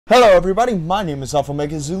Hello everybody, my name is Alpha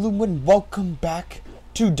Mega Zulu and welcome back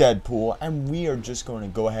to Deadpool, and we are just going to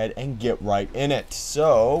go ahead and get right in it.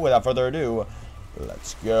 So, without further ado,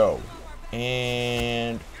 let's go.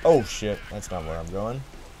 And, oh shit, that's not where I'm going.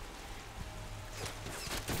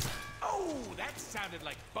 Oh, that sounded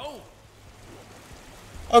like both.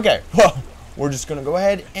 Okay, well, we're just going to go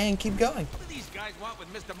ahead and keep going. What do these guys want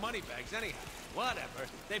with Mr. Moneybags anyhow? Whatever,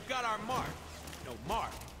 they've got our mark. No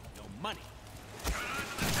mark, no money.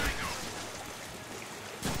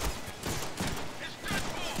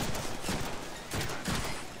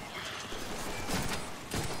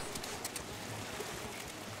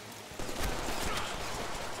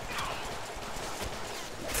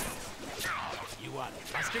 You want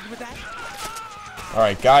mustard with that?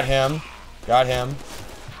 Alright, got him. Got him.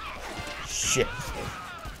 Shit.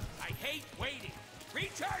 I hate waiting.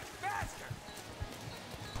 Recharge faster.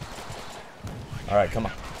 Alright, come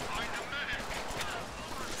on.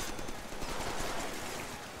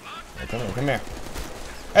 Hey, come here, come here.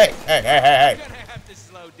 Hey, hey, hey, hey, You're gonna have to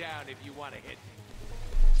slow down if you want to hit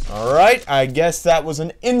me. hey. Alright, I guess that was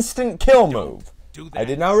an instant kill move. Do that. I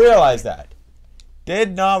did not realize that.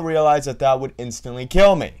 Did not realize that that would instantly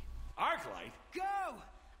kill me. Arclight? Go!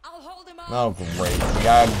 I'll hold him up. Oh, great. We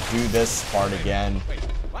gotta do this part again. Wait,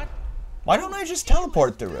 what? Why don't I just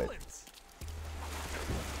teleport through it? Villains.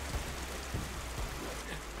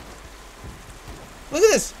 Look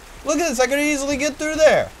at this. Look at this. I could easily get through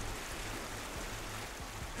there.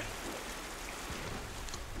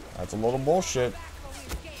 That's a little bullshit.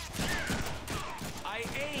 I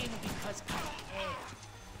aim because I care.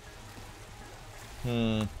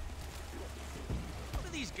 What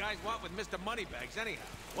do these guys want with Mr. Moneybags anyhow?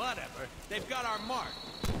 Whatever, they've got our mark.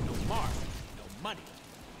 No mark, no money.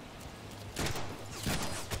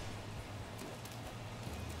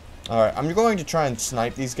 Alright, I'm going to try and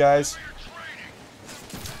snipe these guys.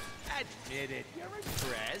 Admit it, you're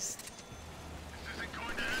impressed.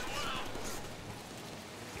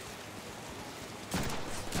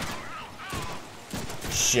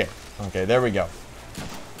 Shit. Okay, there we go.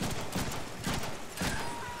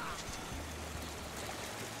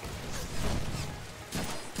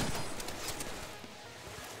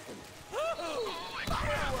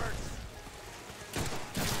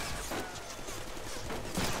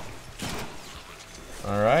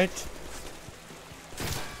 Alright.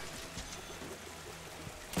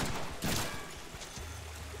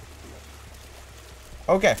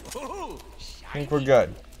 Okay, Ooh, I think we're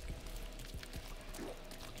good.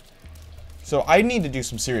 So I need to do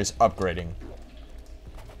some serious upgrading.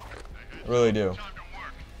 I really do.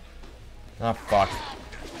 Ah, fuck.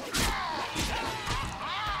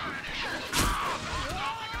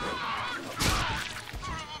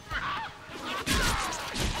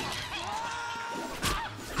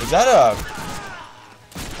 Is that a...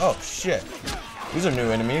 Oh, shit. These are new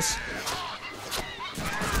enemies.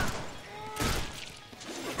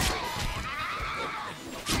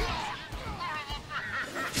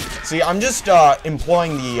 See, I'm just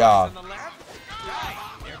employing the on the left? Right,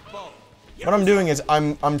 they're both. what I'm doing is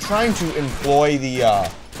I'm trying to employ the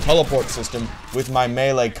teleport system with my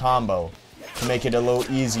melee combo to make it a little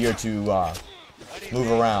easier to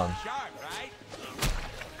move around. Sharp, right?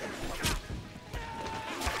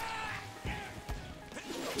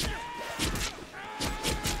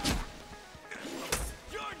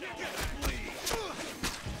 You're not gonna bleed.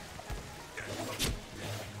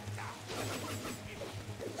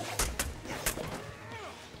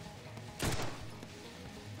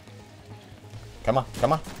 Come on,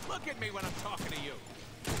 come on. Look at me when I'm talking to you.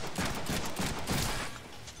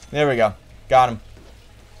 There we go. Got him.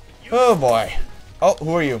 Oh boy. Oh,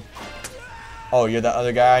 who are you? Oh, you're the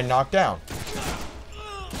other guy I knocked down.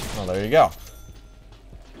 Oh, there you go.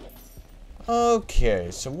 Okay,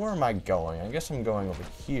 so where am I going? I guess I'm going over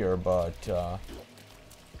here, but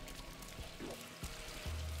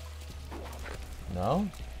no?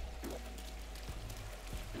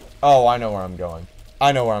 Oh, I know where I'm going.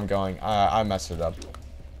 I know where I'm going. I messed it up.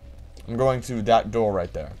 I'm going through that door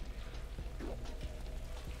right there.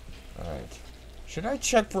 Alright. Should I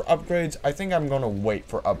check for upgrades? I think I'm going to wait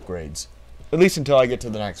for upgrades. At least until I get to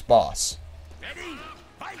the next boss. Ready?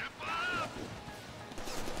 Fight!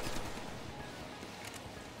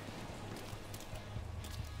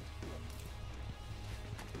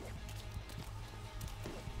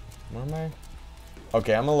 Where am I?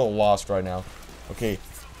 Okay, I'm a little lost right now. Okay.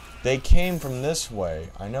 They came from this way.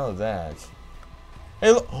 I know that.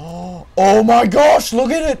 Hey, look. Oh my gosh,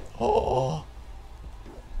 look at it. Oh.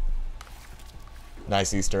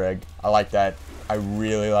 Nice Easter egg. I like that. I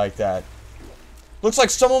really like that. Looks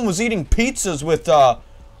like someone was eating pizzas with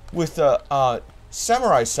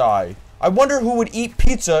Samurai Sai. I wonder who would eat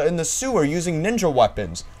pizza in the sewer using ninja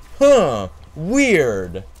weapons. Huh.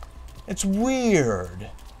 Weird. It's weird.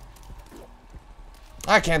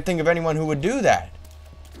 I can't think of anyone who would do that.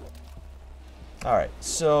 Alright,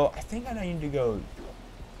 so I think I need to go.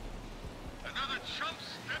 Another chump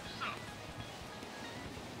steps up.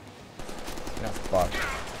 No, fuck.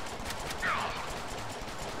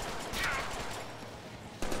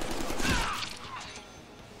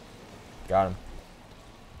 Got him.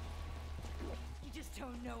 You just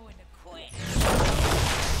don't know when to quit.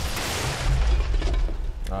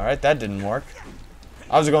 Alright, that didn't work.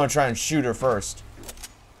 I was going to try and shoot her first.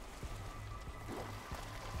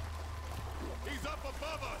 He's up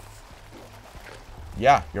above us.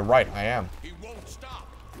 Yeah, you're right, I am. He won't stop.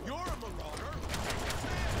 You're a marauder.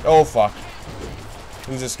 Oh, fuck.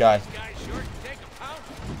 Who's this guy? This guy's sure to take a pound.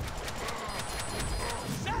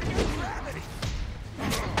 Second gravity.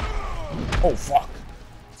 Oh, fuck.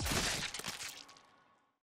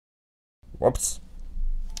 Whoops.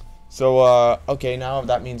 So, okay, now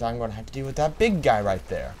that means I'm going to have to deal with that big guy right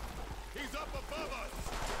there. He's up above us.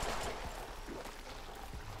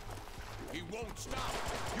 He won't stop.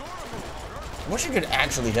 You're a marauder. I wish I could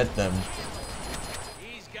actually hit them.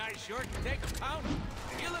 These guys sure can take a pound.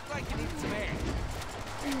 You look like you need some air.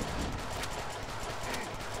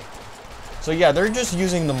 So, yeah, they're just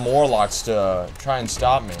using the Morlocks to try and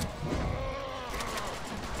stop me.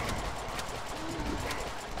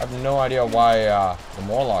 I have no idea why the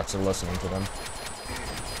Morlocks are listening to them.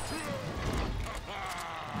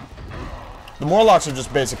 The Morlocks are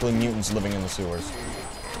just basically mutants living in the sewers.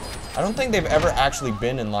 I don't think they've ever actually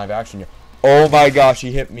been in live action yet. Oh my gosh,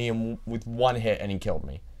 he hit me with one hit and he killed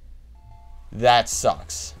me. That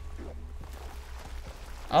sucks.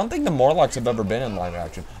 I don't think the Morlocks have ever been in live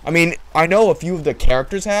action. I mean, I know a few of the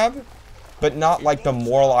characters have, but not like the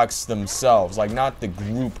Morlocks themselves. Like, not the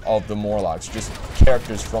group of the Morlocks, just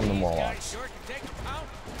characters from the Morlocks. Sure can take a pound.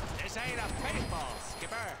 This ain't a paintball,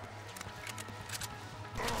 skipper.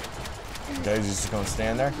 Okay, he's just gonna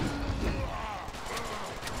stand there.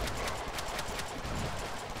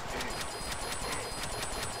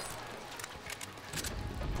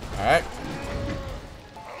 Alright.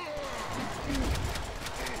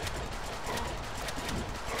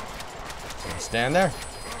 Stand there.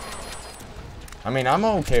 I mean, I'm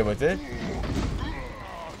okay with it.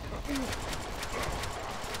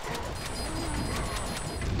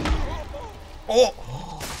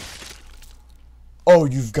 Oh! Oh,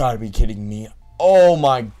 you've got to be kidding me. Oh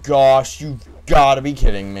my gosh, you've got to be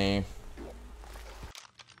kidding me.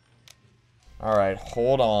 Alright,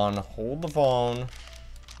 hold on. Hold the phone.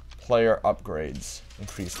 Player upgrades.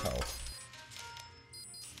 Increased health.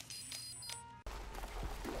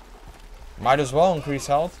 Might as well increase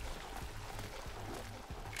health.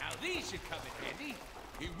 Now these should come in handy.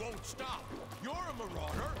 He won't stop. You're a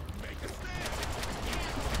marauder. Make a stand.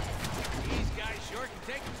 These guys sure can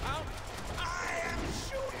take a pound. I am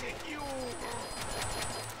shooting you.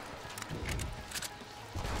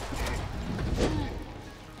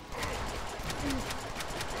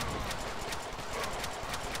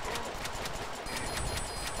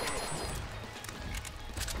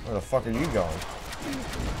 Where the fuck are you going?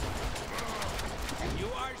 You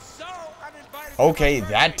are so uninvited. Okay,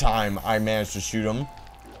 that time I managed to shoot him.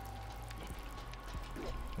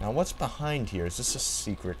 Now what's behind here? Is this a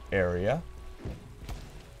secret area?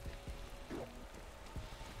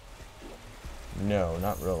 No,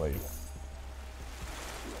 not really.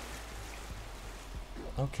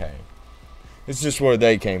 Okay. It's just where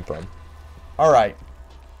they came from. Alright.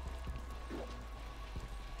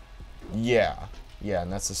 Yeah. Yeah,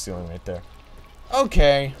 and that's the ceiling right there.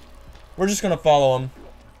 Okay. We're just gonna follow him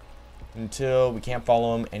until we can't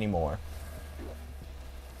follow him anymore.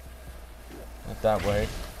 Not that way.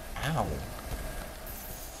 Ow.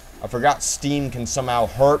 I forgot steam can somehow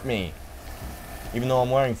hurt me. Even though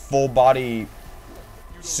I'm wearing full body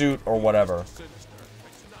suit or whatever. Sinister.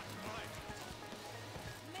 It's not mine.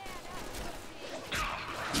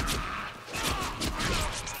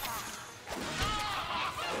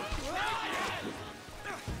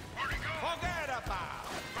 Forget about.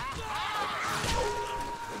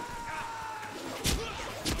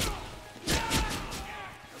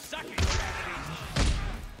 Sucking gravity.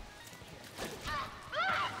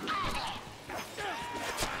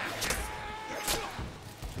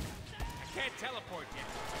 I can't teleport yet.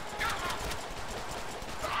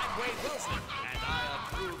 I'm Wade Wilson, and I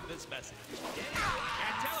approve this message.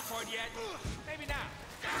 Can't teleport yet. Maybe now.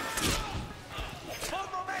 Full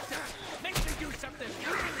momentum. Makes me do something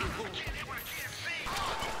really cool.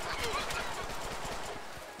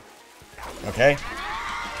 Okay.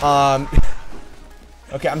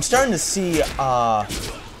 Okay, I'm starting to see that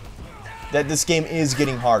this game is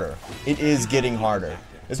getting harder. It is getting harder.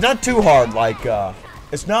 It's not too hard, like,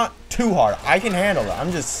 it's not too hard. I can handle it.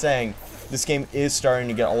 I'm just saying this game is starting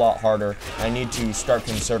to get a lot harder. I need to start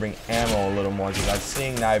conserving ammo a little more because I'm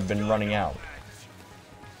seeing that I've been running out.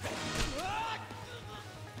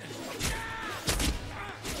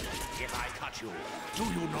 If I cut you, do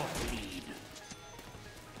you not bleed?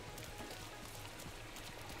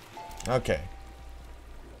 Okay.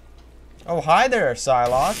 Oh, hi there,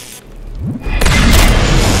 Psylocke.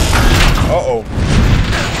 Uh-oh.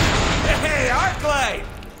 Hey, Arclight!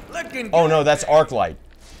 Looking Oh, no, good. that's Arclight.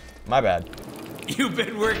 My bad. You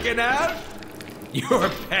been working out? Your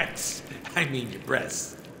pecs, I mean your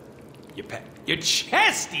breasts. Your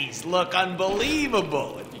chesties look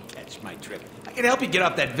unbelievable, if you catch my drift. I can help you get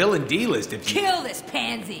off that villain D-list if you... Kill this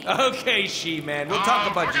pansy. Okay, She-Man, we'll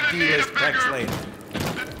talk about your D-list pecs later.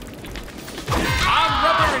 I'm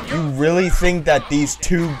rubber and You really think that these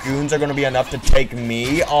two goons are going to be enough to take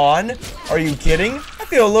me on? Are you kidding? I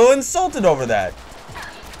feel a little insulted over that.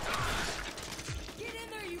 Get in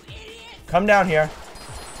there, you idiot. Come down here.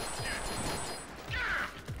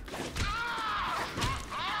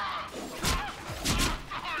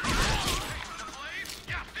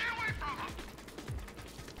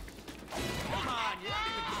 Come on, you're not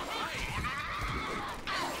even trying.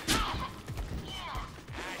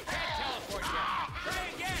 I can't teleport yet. Try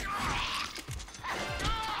again.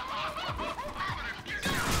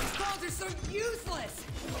 These calls are so useless.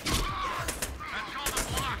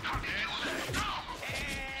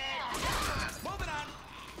 Move it on.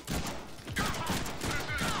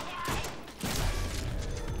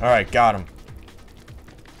 Alright, got him.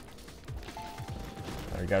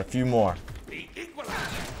 Alright, got a few more. The equalizer.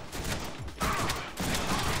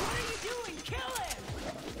 What are you doing? Kill him.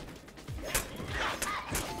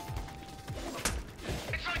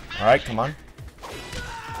 Alright, come on.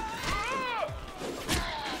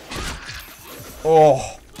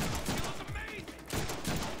 Oh.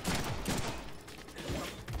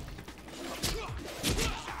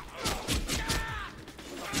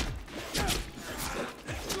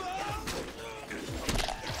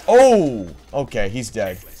 Oh! Okay, he's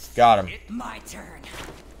dead. Got him. My turn.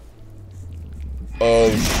 Oh,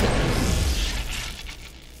 shit.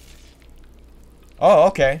 Oh,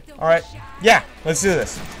 okay. Alright. Yeah, let's do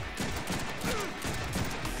this.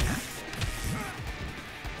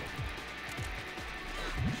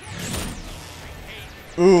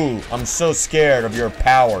 Ooh, I'm so scared of your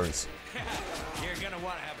powers. You're gonna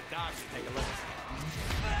want to have a doctor take a look.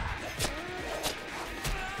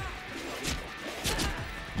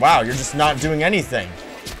 Wow, you're just not doing anything.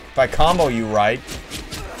 If I combo you right.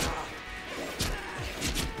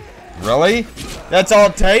 Really? That's all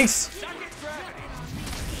it takes?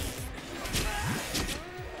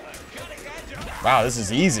 Wow, this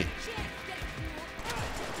is easy.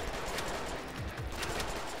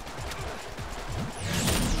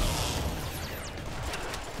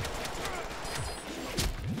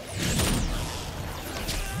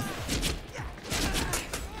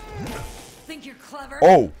 Think you're clever?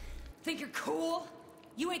 Oh, Think you're cool?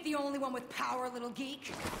 You ain't the only one with power, little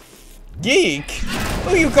geek. geek?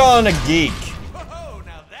 Who you calling a geek? Whoa,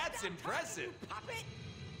 now that's impressive. Puppet.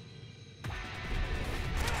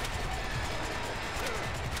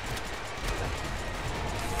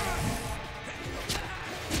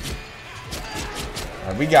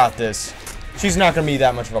 Alright, we got this. She's not gonna be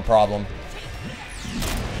that much of a problem.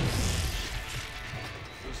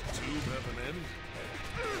 This tube have an end?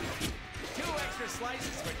 2 extra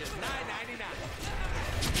slices for just $9.99.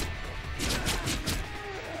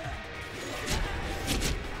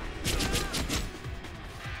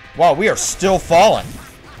 Wow, we are still falling.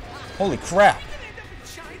 Holy crap.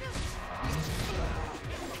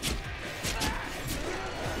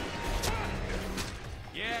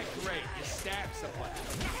 Yeah, great. You stabbed someone.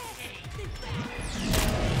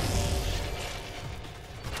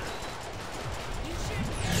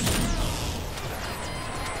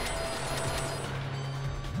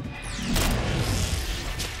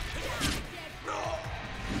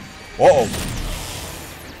 Uh-oh.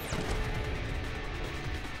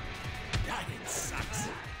 Dying sucks.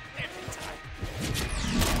 Every time.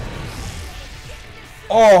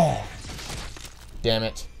 Oh. Damn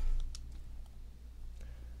it.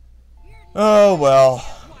 Oh, well.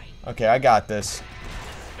 Okay, I got this.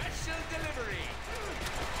 Special delivery.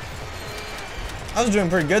 I was doing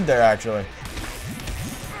pretty good there, actually.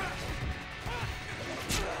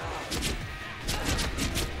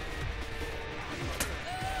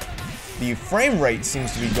 The frame rate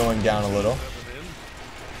seems to be going down a little.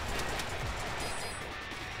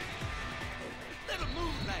 Little move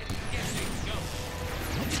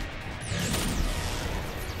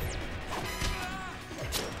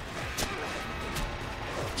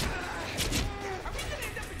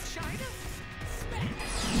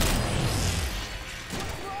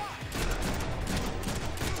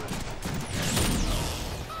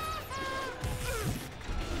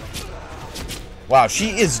Wow, she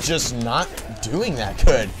is just not doing that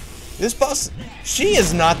good. This boss, she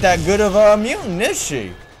is not that good of a mutant, is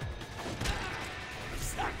she?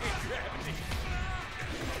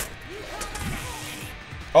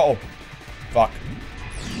 Uh-oh. Fuck.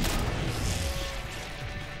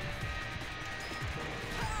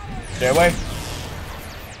 Stay away.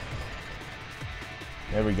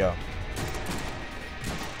 There we go.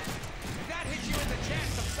 If that hit you in the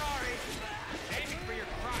chest, I'm sorry. Aiming for your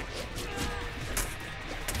crotch.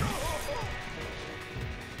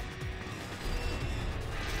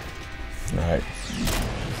 Alright.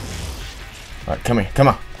 Alright, come here. Come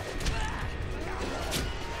on.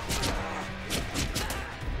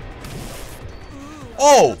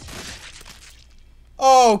 Oh!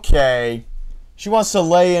 Okay. She wants to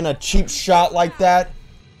lay in a cheap shot like that?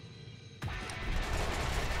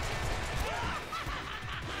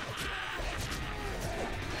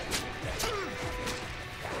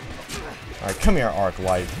 Alright, come here, Arc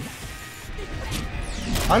Light.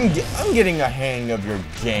 I'm getting a hang of your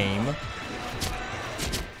game.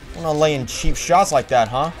 Wanna lay in cheap shots like that,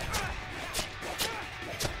 huh?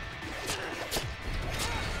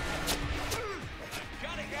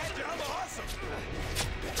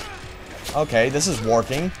 Okay, this is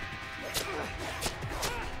working.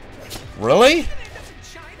 Really?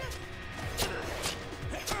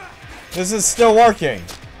 This is still working.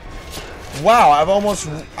 Wow,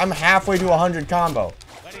 I'm halfway to 100 combo.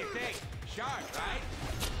 What do you think? Sharp,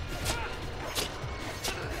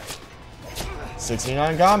 right?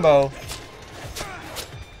 69 combo.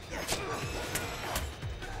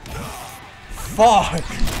 Fuck!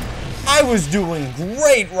 I was doing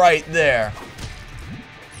great right there.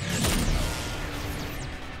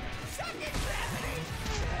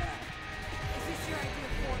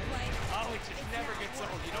 Oh, it just never gets old.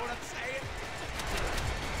 You know what I'm saying?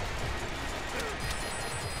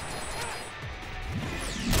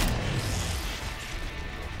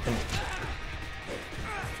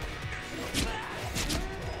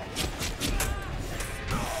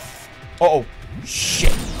 Uh-oh.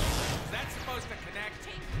 Shit. That's supposed to connect.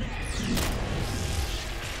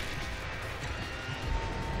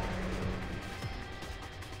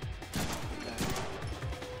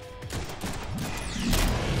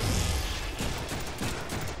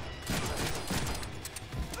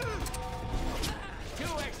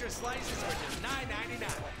 Two extra slices for just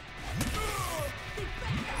 $9.99.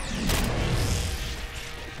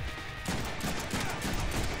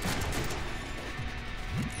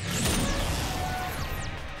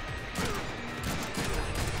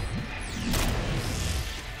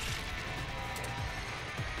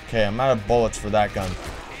 Okay, I'm out of bullets for that gun.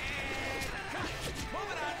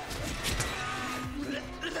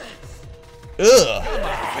 Ugh. Come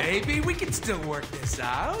on, baby. We can still work this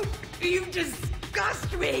out. You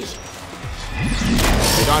disgust me!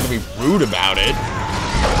 You don't have to be rude about it.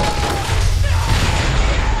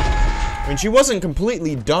 I mean, she wasn't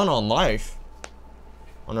completely done on life.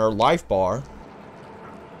 On her life bar.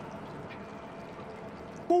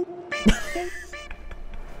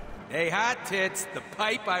 Hey, hot tits. The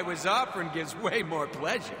pipe I was offering gives way more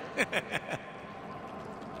pleasure.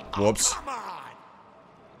 Whoops. Come on.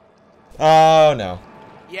 Oh, no.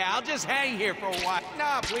 Yeah, I'll just hang here for a while.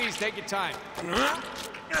 No, please take your time.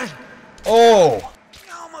 Oh!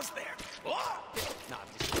 Almost there. Oh. No,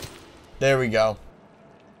 just, There we go.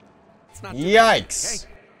 it's not. Yikes.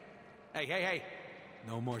 Hey.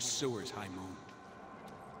 No more sewers, High Moon.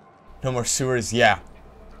 No more sewers, yeah.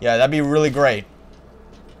 Yeah, that'd be really great.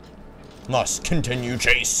 Must continue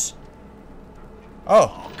chase. Oh.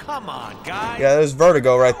 Oh, come on, guys. Yeah, there's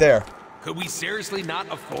Vertigo right there. Could we seriously not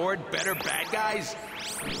afford better bad guys?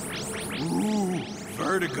 Ooh,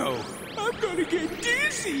 Vertigo. I'm gonna get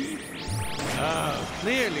dizzy. Oh,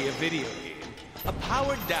 clearly a video game. A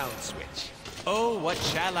powered down switch. Oh, what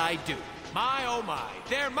shall I do? My, oh my.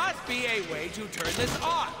 There must be a way to turn this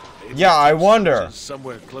on. Yeah, I wonder.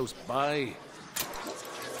 Somewhere close by.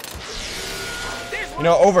 You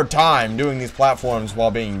know, over time, doing these platforms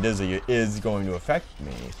while being dizzy is going to affect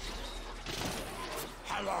me.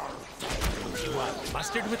 Hello. You want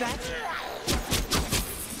mustard with that?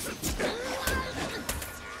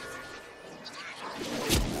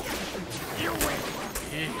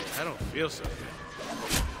 I don't feel so good.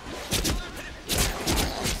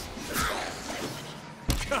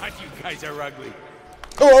 God, you guys are ugly.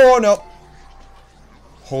 Oh, no.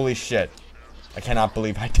 Holy shit. I cannot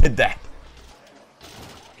believe I did that.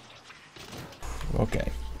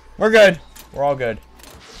 Okay. We're good. We're all good.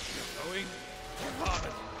 Going.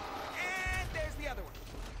 And there's the other one.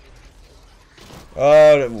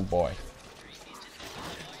 Oh boy.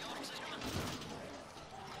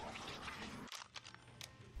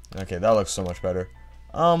 Okay, that looks so much better.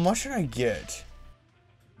 What should I get?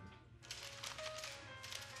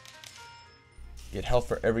 Get health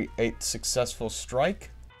for every 8 successful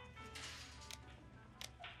strike.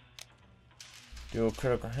 Do a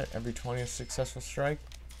critical hit every 20th successful strike.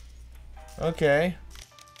 Okay.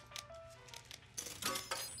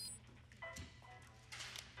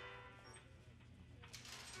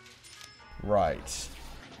 Right.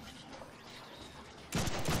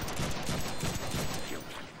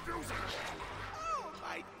 Oh,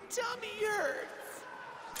 my tummy hurts.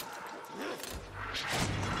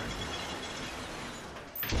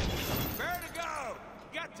 Vertigo!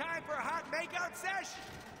 You got time for a hot makeout sesh?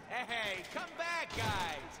 Hey, come back,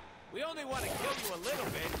 guys. We only want to kill you a little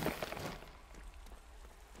bit.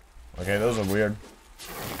 Okay, those are weird.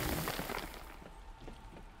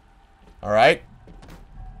 Alright.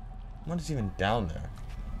 What is even down there?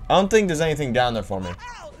 I don't think there's anything down there for me.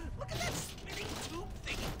 Ow! Look at that spinning tube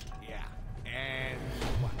thing. Yeah, and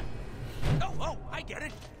what? Oh, I get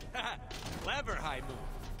it. Clever high move.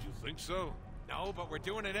 You think so? No, but we're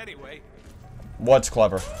doing it anyway. What's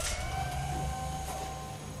clever?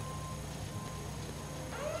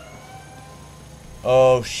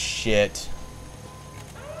 Oh, shit.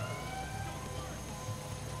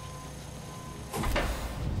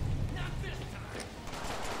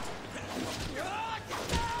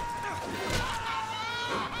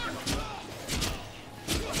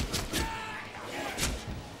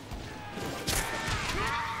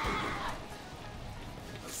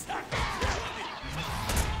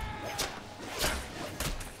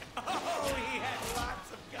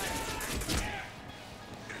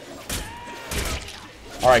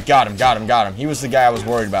 Alright, got him. He was the guy I was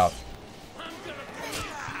worried about.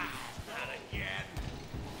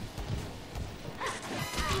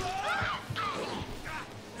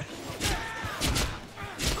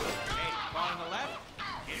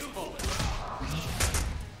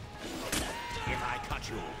 If I cut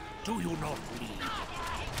you, do you not bleed?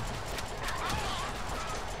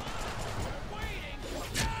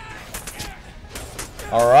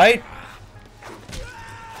 Alright.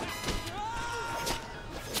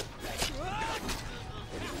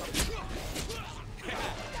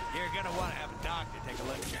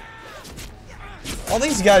 All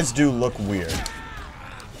these guys do look weird.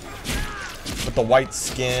 With the white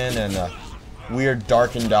skin and the weird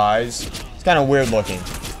darkened eyes. It's kind of weird looking.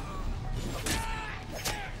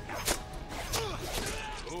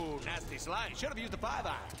 Ooh, nasty slide. Should have used the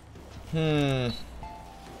 5-iron.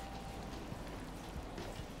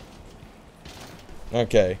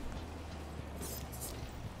 Okay.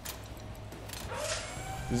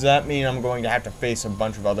 Does that mean I'm going to have to face a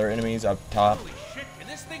bunch of other enemies up top? Holy shit, can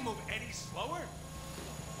this thing move any slower?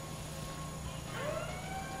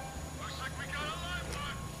 Looks like we got a live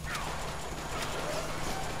one.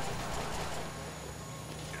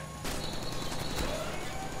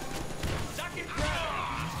 Suck it, bro.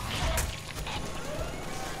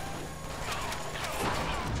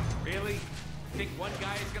 Really? Think one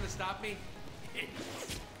guy is gonna stop me?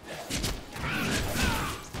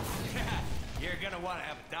 You're gonna want to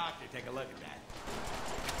have a doctor take a look at that.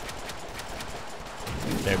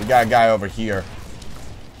 Okay, we got a guy over here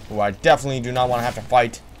who I definitely do not want to have to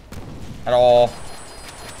fight at all.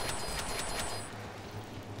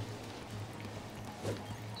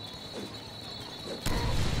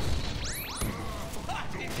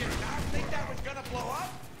 Did you not think that was gonna blow up?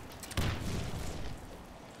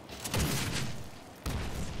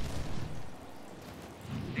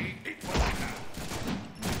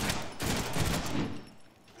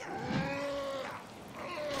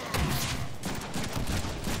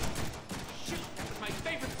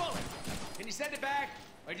 Send it back,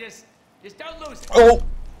 or just don't lose it. Oh!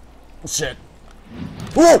 Shit.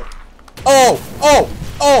 Whoa! Oh! Oh!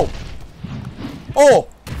 Oh! Oh!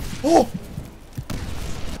 Oh!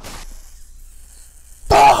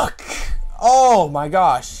 Fuck! Oh my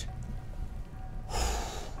gosh.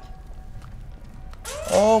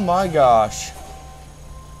 Oh my gosh.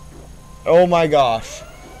 Oh my gosh.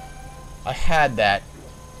 I had that.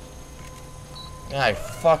 I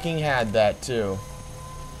fucking had that too.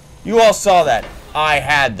 You all saw that. I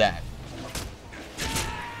had that.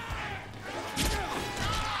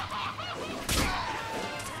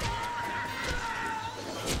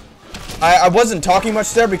 I wasn't talking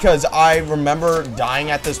much there because I remember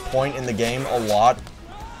dying at this point in the game a lot.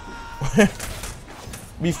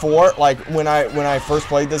 Before, like when I first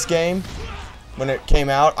played this game, when it came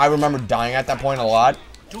out, I remember dying at that point a lot.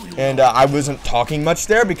 And I wasn't talking much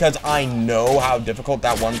there because I know how difficult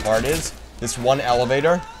that one part is. This one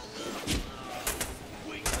elevator.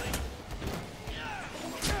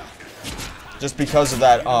 Just because of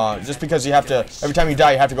that, just because you have to, every time you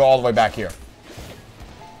die, you have to go all the way back here.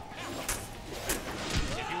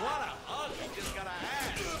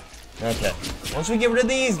 Okay. Once we get rid of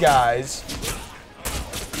these guys,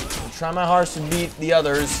 I'll try my hardest to beat the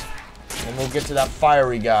others, and we'll get to that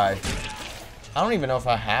fiery guy. I don't even know if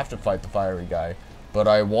I have to fight the fiery guy, but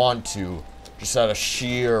I want to. Just out of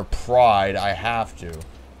sheer pride, I have to.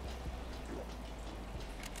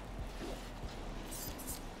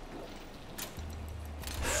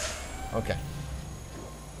 Okay.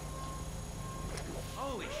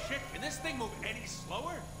 Holy shit, can this thing move any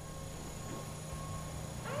slower?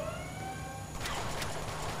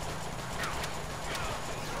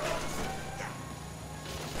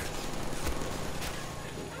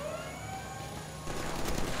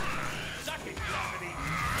 Suck it, gravity.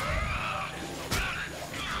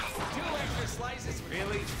 2 extra slices,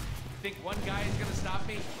 really? You think one guy is gonna stop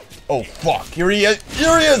me? Oh fuck! Here he is!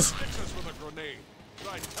 Here he is! Fix us with a grenade.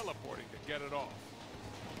 Try teleporting to get it off.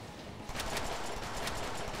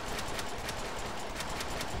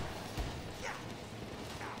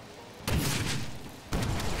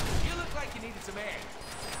 You look like you needed some air.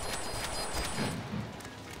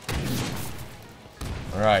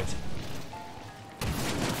 All right.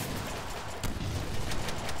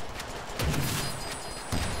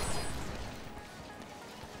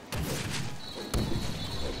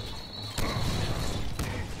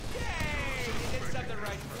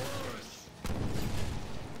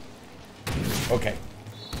 Okay.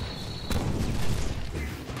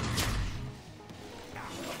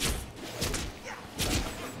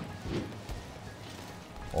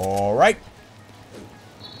 All right.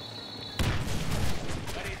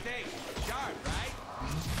 What do you think? Sharp, right?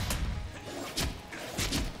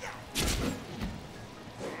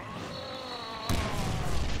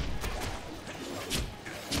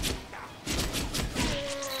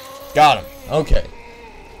 Got him. Okay.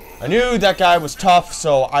 I knew that guy was tough,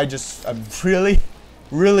 so I really,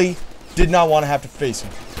 really did not want to have to face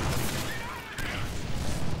him.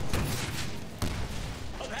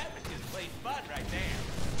 Oh, that was just plain fun right there.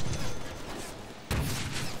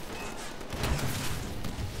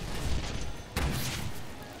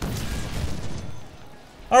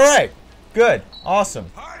 Alright. Good.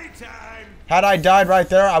 Awesome. Party time! Had I died right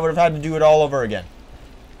there, I would have had to do it all over again.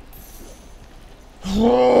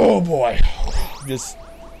 Oh boy. Just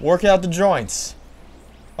work out the joints.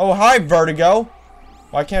 Oh, hi, Vertigo.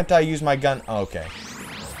 Why can't I use my gun? Oh, okay.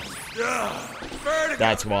 Vertigo!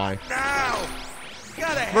 That's why. Now! You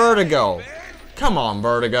gotta have Vertigo. it, man. Come on,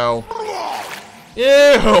 Vertigo.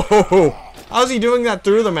 Ew! How's he doing that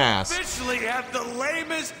through the mask? Officially have the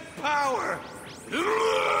lamest power.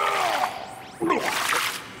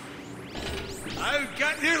 I've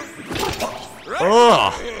got you.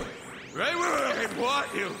 Ugh. Right where I want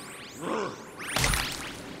you.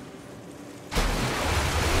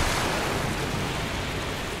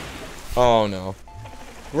 Oh no.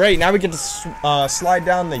 Great, now we get to slide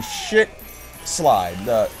down the shit slide.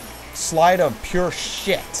 The slide of pure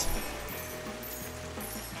shit.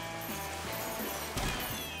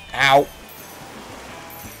 Ow.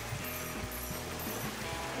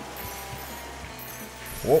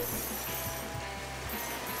 Whoa.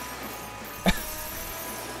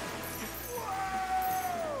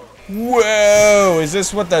 Whoa! Is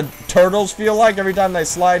this what the turtles feel like every time they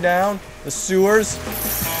slide down the sewers?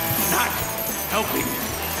 Not helping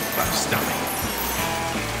my stomach.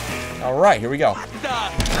 Alright, here we go.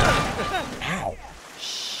 Ow.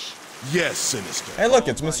 Yes, Sinister. Hey look,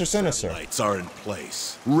 it's Mr. Sinister. Lights are in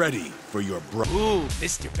place, ready for your Ooh,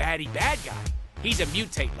 Mr. Batty Bad Guy. He's a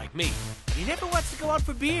mutate like me. He never wants to go out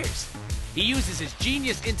for beers. He uses his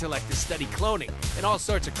genius intellect to study cloning and all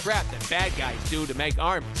sorts of crap that bad guys do to make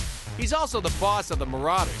armies. He's also the boss of the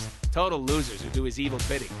Marauders, total losers who do his evil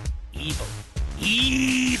bidding. Evil.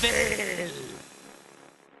 Evil!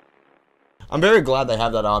 I'm very glad they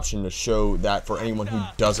have that option to show that for anyone who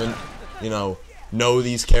doesn't, you know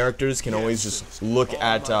these characters, can always just look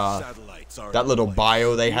at that little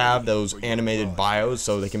bio they have, those animated bios,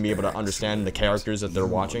 so they can be able to understand the characters that they're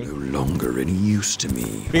watching. No longer any use to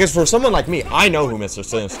me. Because for someone like me, I know who Mr.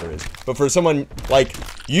 Sinister is. But for someone like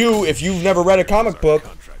you, if you've never read a comic book,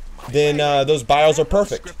 then those bios are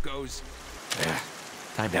perfect. Script goes.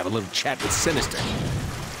 Time to have a little chat with Sinister.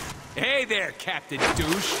 Hey there, Captain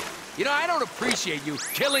Douche. You know, I don't appreciate you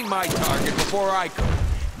killing my target before I could.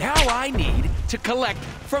 Now I need to collect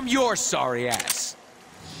from your sorry ass.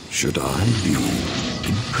 Should I be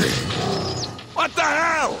in pain? What the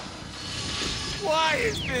hell? Why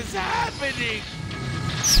is this happening?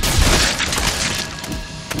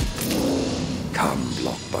 Come,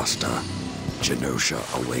 Blockbuster. Genosha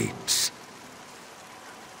awaits.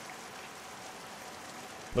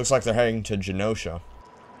 Looks like they're heading to Genosha.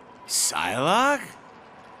 Psylocke?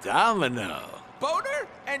 Domino? Boner?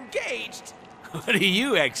 Engaged? What are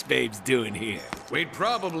you ex-babes doing here? We'd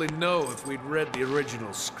probably know if we'd read the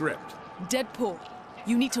original script. Deadpool,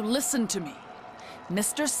 you need to listen to me.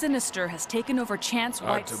 Mr. Sinister has taken over Chance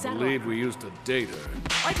Hard White's to settlement. believe we used to date her.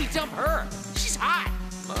 Why'd you dump her? She's hot.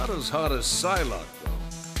 Not as hot as Psylocke, though.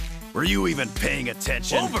 Were you even paying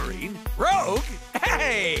attention? Wolverine? Rogue?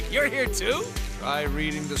 Hey, you're here too? Try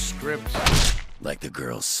reading the script. Like the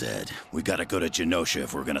girl said, we gotta go to Genosha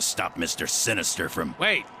if we're gonna stop Mr. Sinister from...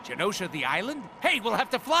 Wait, Genosha the island? Hey, we'll have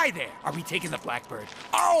to fly there. Are we taking the Blackbird?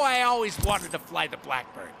 Oh, I always wanted to fly the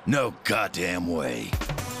Blackbird. No goddamn way.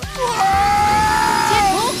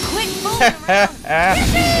 Deadpool, quit fooling around!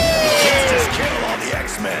 Let's just kill all the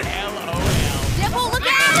X-Men. LOL. Deadpool, look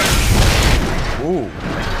out! Ooh.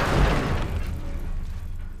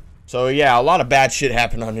 So yeah, a lot of bad shit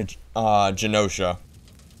happened on Genosha.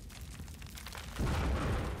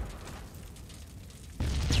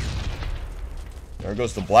 There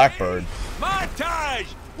goes the Blackbird. Montage!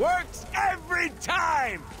 Works every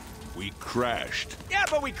time! We crashed. Yeah,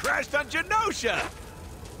 but we crashed on Genosha!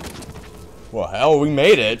 Well, hell, we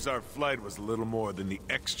made it. Our flight was a little more than the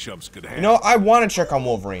X-chumps could handle. You know, I want to check on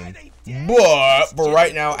Wolverine, but for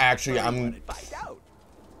right now, actually, I'm...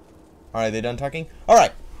 Alright, they done talking?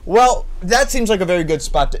 Alright, well, that seems like a very good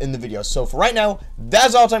spot to end the video. So for right now,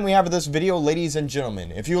 that's all the time we have for this video, ladies and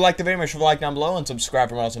gentlemen. If you liked the video, make sure to like down below and subscribe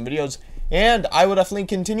for more awesome videos. And I will definitely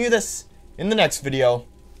continue this in the next video.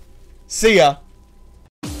 See ya!